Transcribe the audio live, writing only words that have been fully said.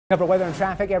Cover weather and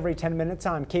traffic every 10 minutes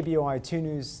on KBOI 2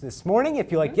 News this morning.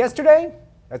 If you liked yesterday,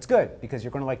 that's good because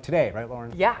you're going to like today, right,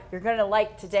 Lauren? Yeah, you're going to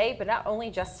like today, but not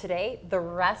only just today, the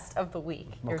rest of the week.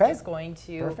 You're just going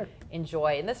to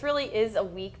enjoy. And this really is a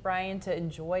week, Brian, to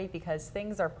enjoy because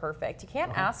things are perfect. You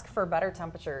can't ask for better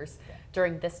temperatures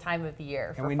during this time of the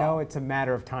year. And we know it's a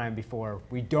matter of time before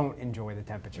we don't enjoy the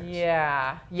temperatures.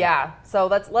 Yeah. So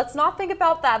let's not think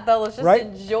about that, though. Let's just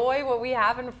enjoy what we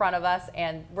have in front of us.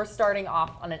 And we're starting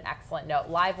off on an excellent note.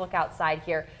 Live look outside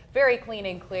here. Very clean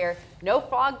and clear. No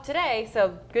fog today,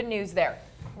 so good news there.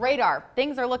 Radar,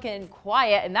 things are looking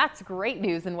quiet, and that's great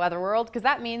news in Weather World because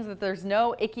that means that there's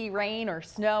no icky rain or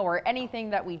snow or anything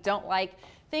that we don't like.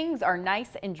 Things are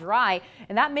nice and dry,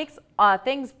 and that makes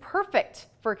things perfect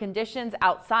for conditions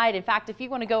outside. In fact, if you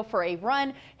want to go for a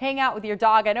run, hang out with your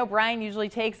dog. I know Brian usually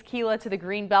takes Keela to the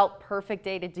Greenbelt. Perfect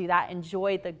day to do that.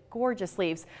 Enjoy the gorgeous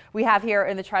leaves we have here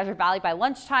in the Treasure Valley by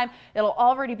lunchtime. It'll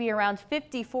already be around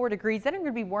 54 degrees. Then it's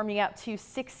going to be warming up to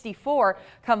 64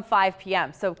 come 5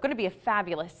 p.m. So it's going to be a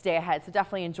fabulous day ahead. So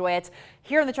definitely enjoy it.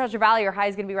 Here in the Treasure Valley, our high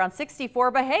is going to be around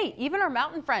 64. But hey, even our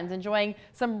mountain friends enjoying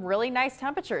some really nice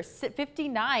temperatures.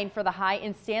 59 for the high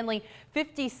in Stanley,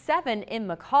 57 in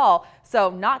McCall.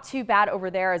 So not too bad over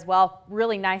there as well.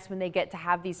 Really nice when they get to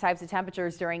have these types of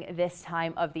temperatures during this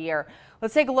time of the year.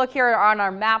 Let's take a look here on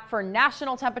our map for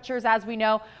national temperatures. As we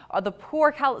know, the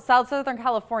poor Southern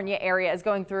California area is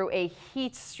going through a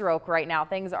heat stroke right now.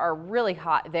 Things are really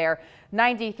hot there.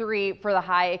 93 for the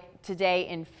high today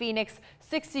in Phoenix,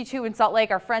 62 in Salt Lake.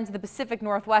 Our friends in the Pacific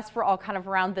Northwest, we're all kind of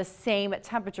around the same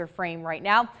temperature frame right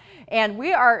now. And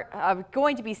we are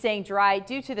going to be staying dry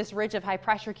due to this ridge of high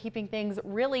pressure, keeping things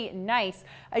really nice.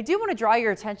 I do want to draw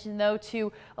your attention, though,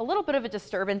 to a little bit of a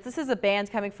disturbance. This is a band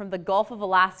coming from the Gulf of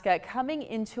Alaska coming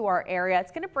into our area.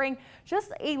 It's going to bring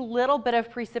just a little bit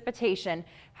of precipitation.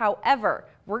 However,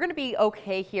 we're going to be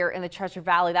okay here in the Treasure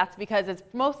Valley. That's because it's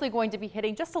mostly going to be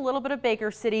hitting just a little bit of Baker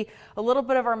City, a little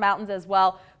bit of our mountains as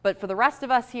well. But for the rest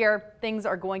of us here, things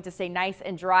are going to stay nice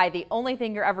and dry. The only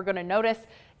thing you're ever going to notice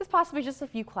is possibly just a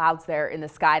few clouds there in the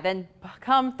sky. Then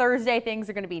come Thursday, things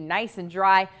are going to be nice and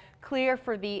dry, clear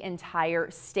for the entire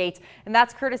state. And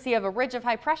that's courtesy of a ridge of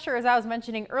high pressure, as I was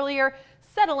mentioning earlier,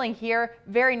 settling here,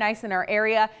 very nice in our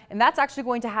area. And that's actually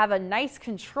going to have a nice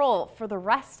control for the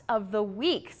rest of the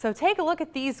week. So take a look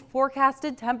at these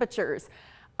forecasted temperatures.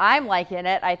 I'm liking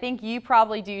it. I think you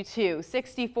probably do too.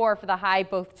 64 for the high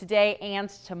both today and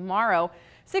tomorrow.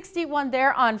 61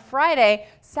 there on Friday.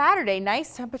 Saturday,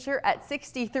 nice temperature at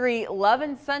 63.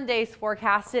 Loving Sunday's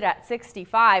forecasted at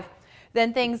 65.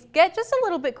 Then things get just a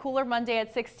little bit cooler Monday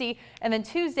at 60. And then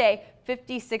Tuesday,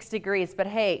 56 degrees. But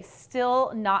hey,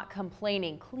 still not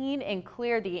complaining. Clean and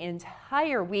clear the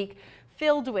entire week,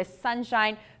 filled with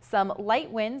sunshine, some light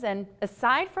winds, and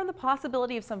aside from the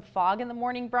possibility of some fog in the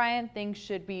morning, Brian, things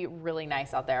should be really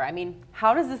nice out there. I mean,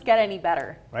 how does this get any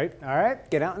better? Right. All right.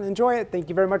 Get out and enjoy it. Thank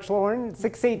you very much, Lauren.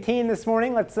 6:18 this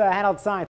morning. Let's head outside.